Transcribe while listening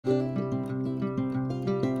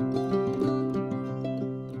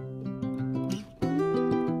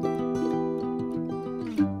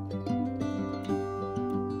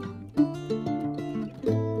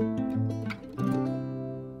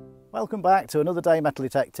welcome back to another day metal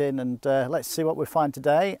detecting, and let's see what we find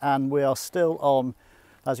today. And we are still on,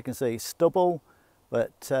 as you can see, stubble,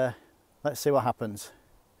 but let's see what happens.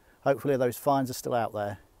 Hopefully those finds are still out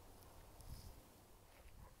there.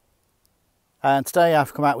 And today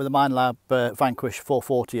I've come out with the Minelab Vanquish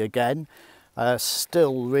 440 again.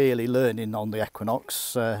 Still really learning on the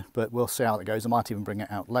Equinox, but we'll see how it goes. I might even bring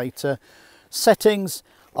it out later. Settings,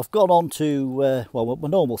 I've gone on to, well, my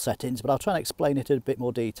normal settings, but I'll try and explain it in a bit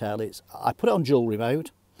more detail. I put it on jewellery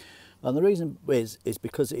mode, and the reason is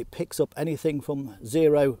because it picks up anything from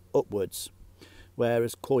 0 upwards,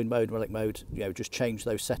 whereas coin mode, relic mode, just change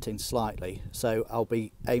those settings slightly. So I'll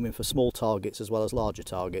be aiming for small targets as well as larger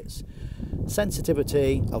targets.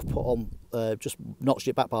 Sensitivity, I've put on, just notched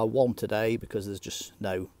it back by 1 today because there's just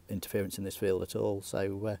no interference in this field at all.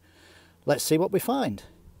 So let's see what we find.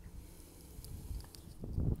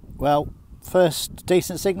 Well, first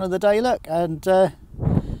decent signal of the day, look, and there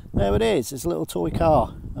it is. It's a little toy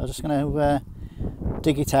car. I'm just going to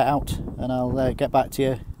dig it out, and I'll get back to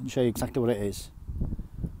you and show you exactly what it is.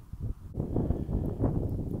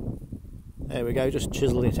 There we go, just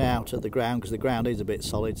chiseled it out at the ground because the ground is a bit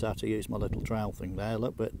solid, so I have to use my little trowel thing there,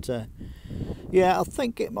 look. But yeah, I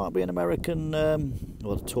think it might be an American,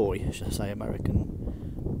 well, a toy, should I say,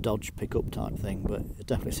 American Dodge pickup type thing, but it's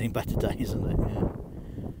definitely seen better days, isn't it? Yeah.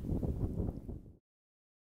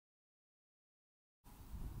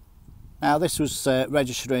 Now this was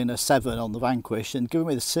registering a 7 on the Vanquish and giving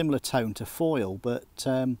me the similar tone to foil, but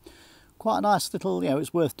quite a nice little,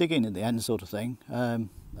 it's worth digging in the end sort of thing.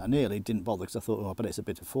 I nearly didn't bother because I thought, oh, I bet it's a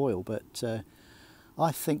bit of foil, but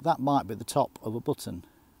I think that might be the top of a button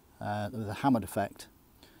with a hammered effect.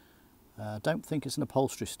 I don't think it's an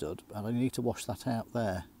upholstery stud, and I need to wash that out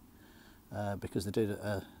there because they did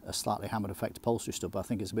a slightly hammered effect upholstery stud, but I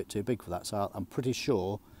think it's a bit too big for that, so I'm pretty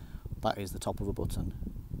sure that is the top of a button.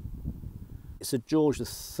 It's a George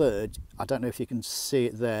III. I don't know if you can see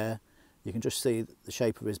it there. You can just see the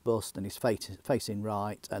shape of his bust and he's facing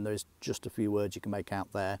right, and there's just a few words you can make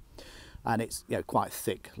out there. And it's quite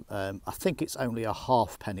thick. I think it's only a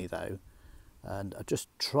halfpenny though. And I just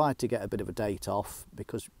tried to get a bit of a date off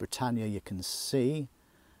because Britannia you can see.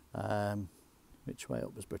 Which way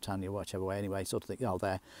up was Britannia? Whichever way anyway, sort of thing. Oh,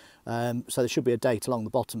 there. So there should be a date along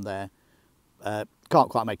the bottom there. Can't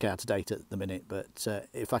quite make out a date at the minute, but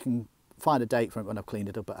if I can find a date from it when I've cleaned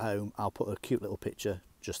it up at home, I'll put a cute little picture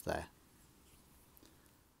just there.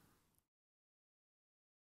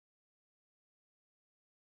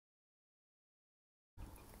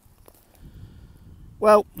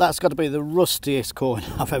 Well, that's got to be the rustiest coin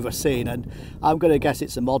I've ever seen, and I'm going to guess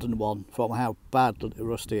it's a modern one from how bad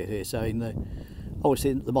rusty it is. So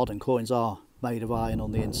obviously the modern coins are made of iron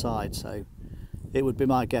on the inside, so it would be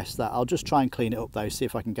my guess that. I'll just try and clean it up though, see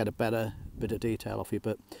if I can get a better bit of detail off you,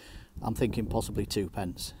 but I'm thinking possibly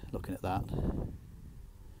 2p, looking at that.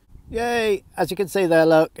 Yay! As you can see there,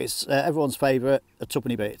 look, it's everyone's favourite, a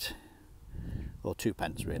twopenny bit. Or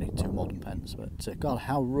 2p really, 2 modern pence, but God,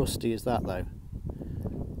 how rusty is that though?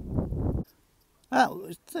 Well,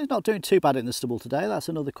 it's not doing too bad in the stubble today. That's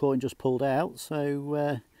another coin just pulled out,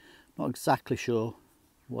 so not exactly sure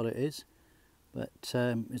what it is, but it's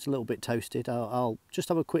a little bit toasted. I'll just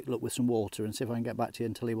have a quick look with some water and see if I can get back to you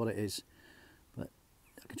and tell you what it is. But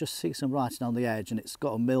I can just see some writing on the edge, and it's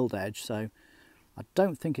got a milled edge, so I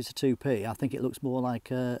don't think it's a 2p. I think it looks more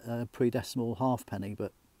like a pre-decimal halfpenny,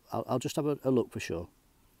 but I'll just have a look for sure.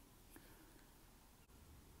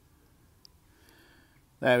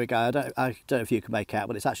 There we go. I don't know if you can make out,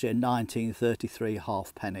 but it's actually a 1933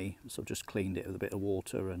 halfpenny. So I've just cleaned it with a bit of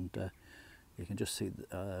water, and you can just see,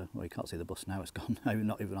 well, you can't see the bust now, it's gone. No,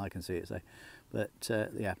 not even I can see it. So, but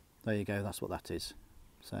yeah, there you go, that's what that is.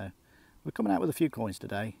 So we're coming out with a few coins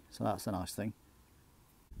today, so that's a nice thing.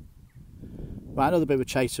 Right, another bit of a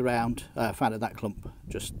chase around. Found that clump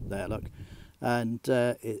just there, look. And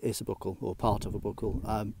it's a buckle, or part of a buckle.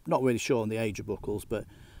 I'm not really sure on the age of buckles, but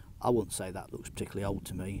I wouldn't say that looks particularly old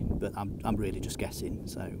to me, but I'm really just guessing.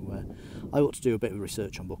 So I ought to do a bit of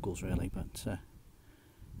research on buckles really, but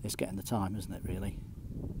it's getting the time, isn't it really?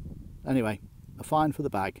 Anyway, a find for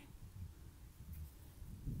the bag.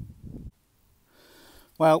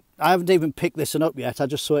 Well, I haven't even picked this one up yet. I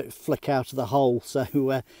just saw it flick out of the hole. So,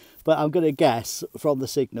 but I'm going to guess from the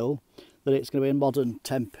signal that it's going to be a modern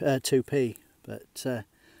 2p. But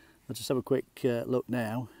I'll just have a quick look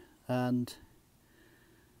now and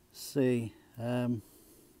see. Yeah,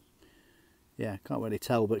 can't really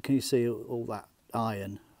tell, but can you see all that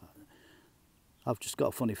iron? I've just got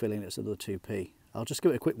a funny feeling it's another 2p. I'll just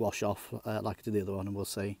give it a quick wash off like I did the other one, and we'll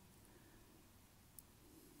see.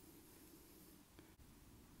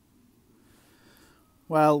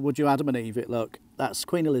 Well, would you Adam and Eve it? Look, that's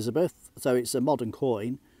Queen Elizabeth, so it's a modern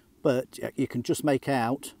coin, but you can just make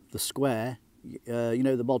out the square. You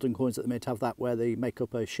know the modern coins that they made to have that where they make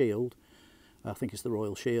up a shield. I think it's the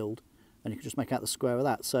royal shield, and you can just make out the square of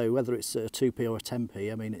that. So whether it's a 2p or a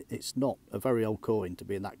 10p, I mean, it's not a very old coin to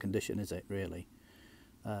be in that condition, is it, really?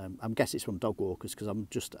 I'm guessing it's from dog walkers, because I'm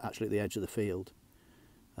just actually at the edge of the field,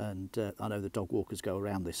 and I know the dog walkers go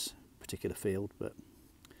around this particular field, but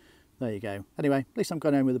there you go. Anyway, at least I'm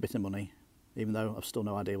going home with a bit of money, even though I've still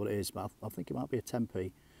no idea what it is, but I think it might be a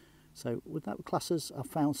 10p. So would that class as I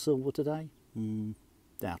found silver today?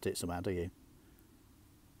 Doubt it somehow, do you?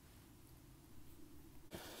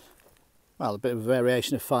 Well, a bit of a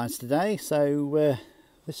variation of finds today. So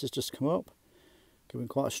this has just come up, giving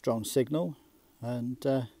quite a strong signal, and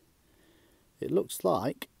it looks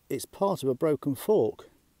like it's part of a broken fork.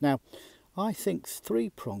 Now, I think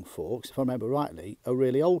 3-prong forks, if I remember rightly, are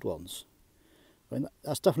really old ones. I mean,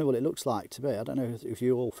 that's definitely what it looks like to me. I don't know if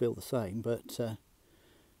you all feel the same, but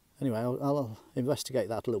anyway, I'll investigate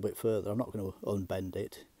that a little bit further. I'm not going to unbend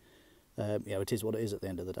it. You know, it is what it is at the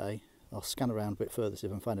end of the day. I'll scan around a bit further, see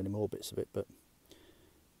if I can find any more bits of it, but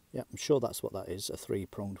yeah, I'm sure that's what that is, a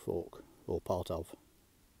 3-pronged fork, or part of.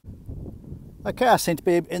 Okay, I seem to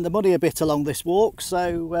be in the muddy a bit along this walk,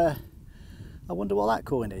 so I wonder what that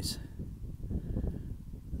coin is.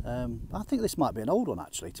 I think this might be an old one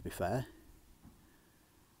actually, to be fair.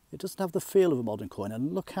 It doesn't have the feel of a modern coin,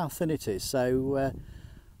 and look how thin it is, so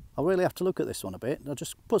I'll really have to look at this one a bit. I'll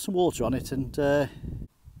just put some water on it and...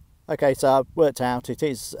 Okay, so I've worked out it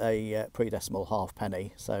is a pre-decimal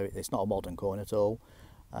halfpenny, so it's not a modern coin at all.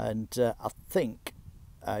 And I think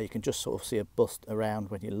you can just sort of see a bust around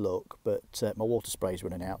when you look, but my water spray's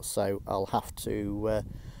running out, so I'll have to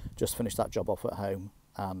just finish that job off at home,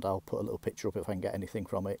 and I'll put a little picture up if I can get anything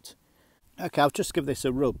from it. Okay, I'll just give this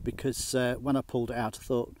a rub, because when I pulled it out I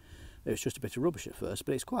thought it was just a bit of rubbish at first,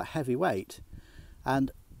 but it's quite heavy weight,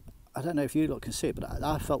 and I don't know if you lot can see it, but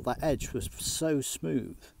I felt that edge was so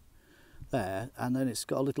smooth there, and then it's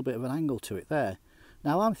got a little bit of an angle to it there.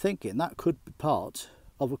 Now I'm thinking that could be part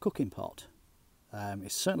of a cooking pot.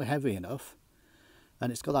 It's certainly heavy enough,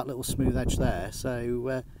 and it's got that little smooth edge there,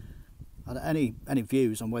 so any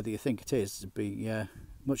views on whether you think it is would be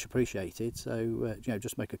much appreciated. So you know,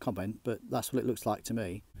 just make a comment, but that's what it looks like to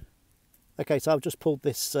me. Okay, so I've just pulled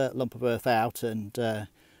this lump of earth out, and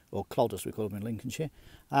or clod as we call them in Lincolnshire,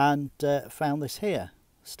 and found this here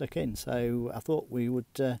stuck in, so I thought we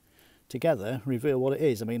would together reveal what it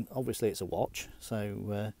is. I mean, obviously it's a watch,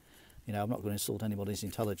 so you know, I'm not going to insult anybody's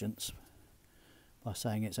intelligence by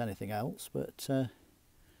saying it's anything else, but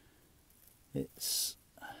it's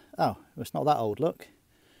not that old, look,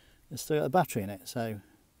 it's still got a battery in it. So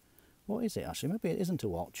what is it actually? Maybe it isn't a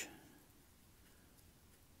watch.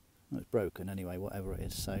 Well, it's broken anyway, whatever it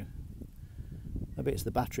is, so maybe it's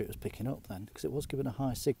the battery it was picking up then, because it was giving a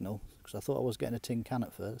high signal, because I thought I was getting a tin can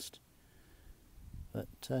at first. But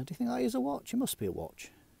do you think that is a watch? It must be a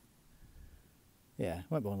watch. Yeah, it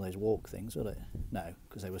won't be one of those walk things, will it? No,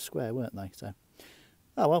 because they were square, weren't they? So,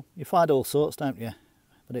 oh well, you find all sorts, don't you?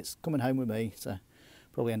 But it's coming home with me, so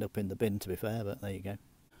probably end up in the bin, to be fair, but there you go.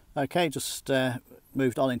 Okay, just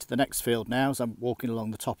moved on into the next field now as I'm walking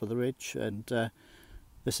along the top of the ridge, and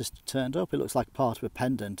this has turned up. It looks like part of a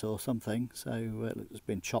pendant or something, so it's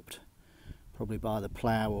been chopped probably by the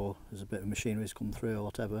plough, or there's a bit of machinery that's come through or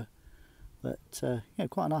whatever. But yeah,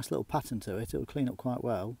 quite a nice little pattern to it. It'll clean up quite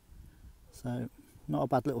well, so not a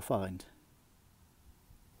bad little find.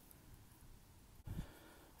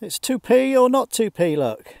 It's 2p or not 2p,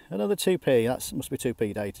 look, another 2p. That must be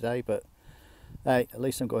 2p day today, but hey, at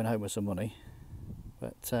least I'm going home with some money.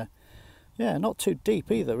 But yeah, not too deep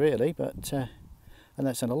either really, but and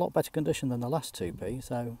that's in a lot better condition than the last 2p,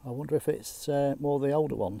 so I wonder if it's more the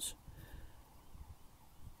older ones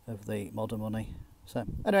of the modern money. So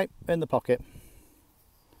anyway, in the pocket.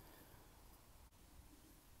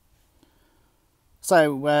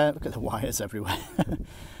 So look at the wires everywhere.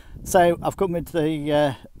 So I've come into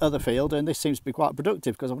the other field, and this seems to be quite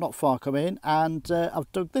productive because I've not far come in, and I've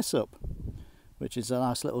dug this up, which is a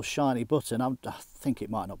nice little shiny button. I think it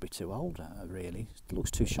might not be too old really. It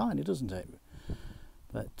looks too shiny, doesn't it?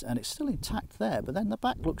 And it's still intact there, but then the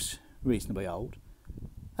back looks reasonably old.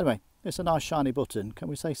 Anyway, it's a nice shiny button. Can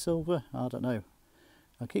we say silver? I don't know.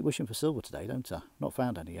 I keep wishing for silver today, don't I? Not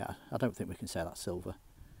found any yet. I don't think we can say that's silver.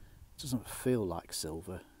 It doesn't feel like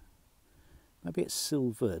silver. Maybe it's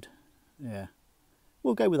silvered. Yeah.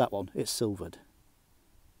 We'll go with that one. It's silvered.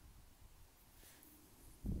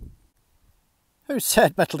 Who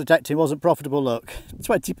said metal detecting wasn't profitable? Look,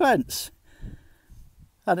 20 pence.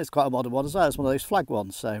 And it's quite a modern one as well. It's one of those flag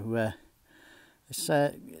ones. So, It's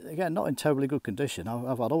again not in terribly good condition.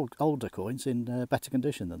 I've had older coins in better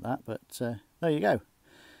condition than that, but there you go.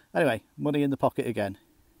 Anyway, money in the pocket again.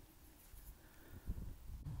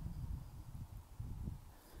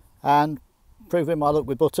 And proving my luck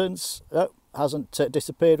with buttons, hasn't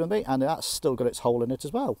disappeared with me, and that's still got its hole in it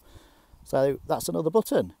as well. So that's another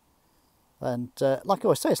button. And like I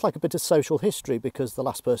always say, it's like a bit of social history, because the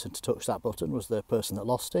last person to touch that button was the person that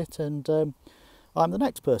lost it, and I'm the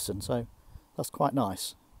next person, so that's quite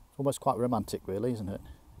nice. Almost quite romantic really, isn't it?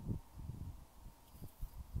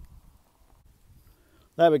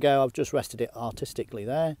 There we go, I've just rested it artistically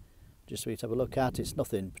there, just for you to have a look at. It's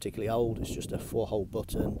nothing particularly old, it's just a 4-hole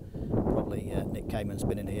button. Probably Nick Cayman's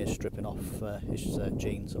been in here stripping off his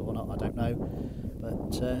jeans or not, I don't know.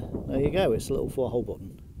 But there you go, it's a little 4-hole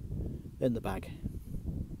button in the bag.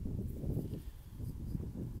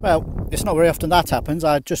 Well, it's not very often that happens.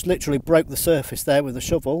 I just literally broke the surface there with a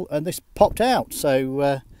shovel and this popped out.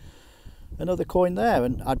 So another coin there,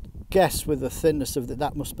 and I'd guess with the thinness of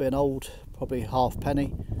that must be an old, probably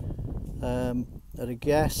halfpenny at a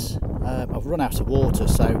guess. I've run out of water,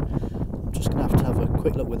 so I'm just going to have a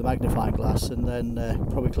quick look with a magnifying glass, and then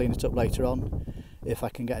probably clean it up later on if I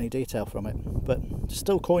can get any detail from it. But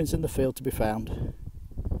still coins in the field to be found.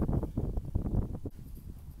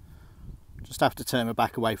 Just have to turn my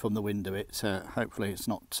back away from the window. Hopefully it's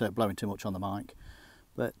not blowing too much on the mic.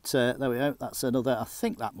 But there we go, that's another, I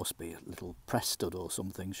think that must be a little press stud or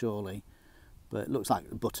something surely. But it looks like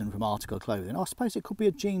a button from article clothing. I suppose it could be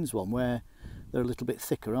a jeans one where they're a little bit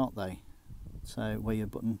thicker, aren't they? So where you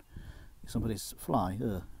button somebody's fly.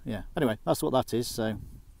 Yeah, anyway, that's what that is. So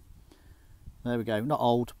there we go, not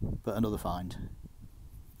old, but another find.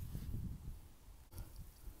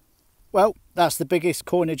 Well, that's the biggest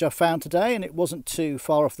coinage I've found today, and it wasn't too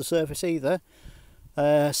far off the surface either.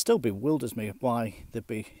 Still bewilders me why they'd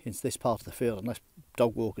be in this part of the field, unless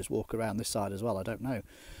dog walkers walk around this side as well, I don't know.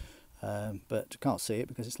 But can't see it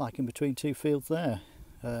because it's like in between two fields there.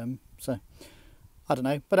 So, I don't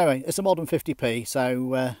know. But anyway, it's a modern 50p,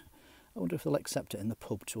 so I wonder if they'll accept it in the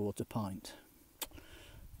pub towards a pint.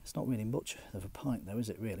 It's not really much of a pint though, is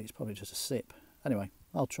it really? It's probably just a sip. Anyway,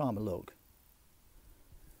 I'll try my luck.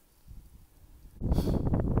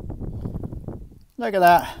 Look at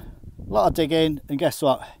that, a lot of digging, and guess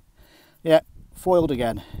what? Yeah, foiled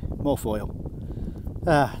again, more foil.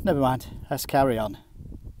 Never mind, let's carry on.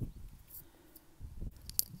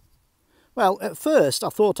 Well, at first I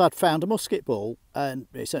thought I'd found a musket ball, and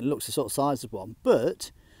it certainly looks the sort of size of one,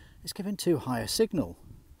 but it's giving too high a signal.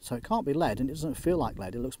 So it can't be lead, and it doesn't feel like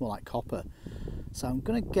lead, it looks more like copper. So I'm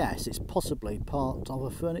going to guess it's possibly part of a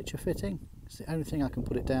furniture fitting. It's the only thing I can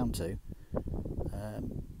put it down to.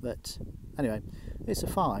 But anyway, it's a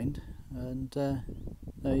find, and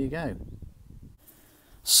there you go.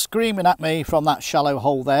 Screaming at me from that shallow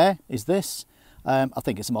hole there is this. I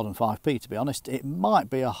think it's a modern 5p, to be honest. It might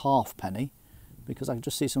be a halfpenny, because I can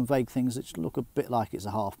just see some vague things that look a bit like it's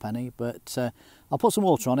a halfpenny, but I'll put some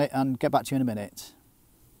water on it and get back to you in a minute.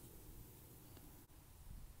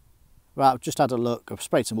 Right, I've just had a look, I've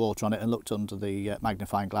sprayed some water on it and looked under the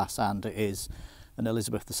magnifying glass, and it is an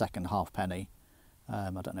Elizabeth II halfpenny. I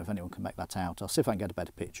don't know if anyone can make that out. I'll see if I can get a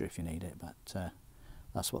better picture if you need it, but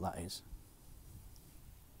that's what that is.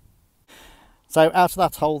 So out of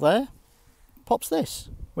that hole there pops this,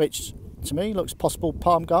 which to me looks possible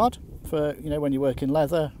palm guard for, you know, when you work in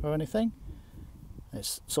leather or anything.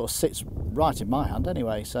 It sort of sits right in my hand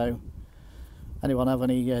anyway, so anyone have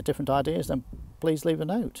any different ideas, then please leave a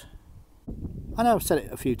note. I know I've said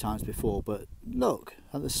it a few times before, but look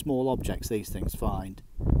at the small objects these things find.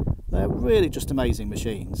 They're really just amazing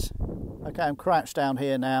machines. Okay, I'm crouched down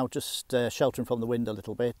here now, just sheltering from the wind a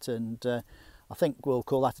little bit, and I think we'll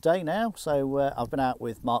call that a day now. So I've been out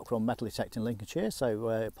with Mark from Metal Detecting Lincolnshire,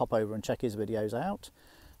 so pop over and check his videos out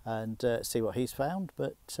and see what he's found.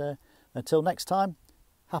 But until next time,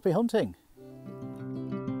 happy hunting.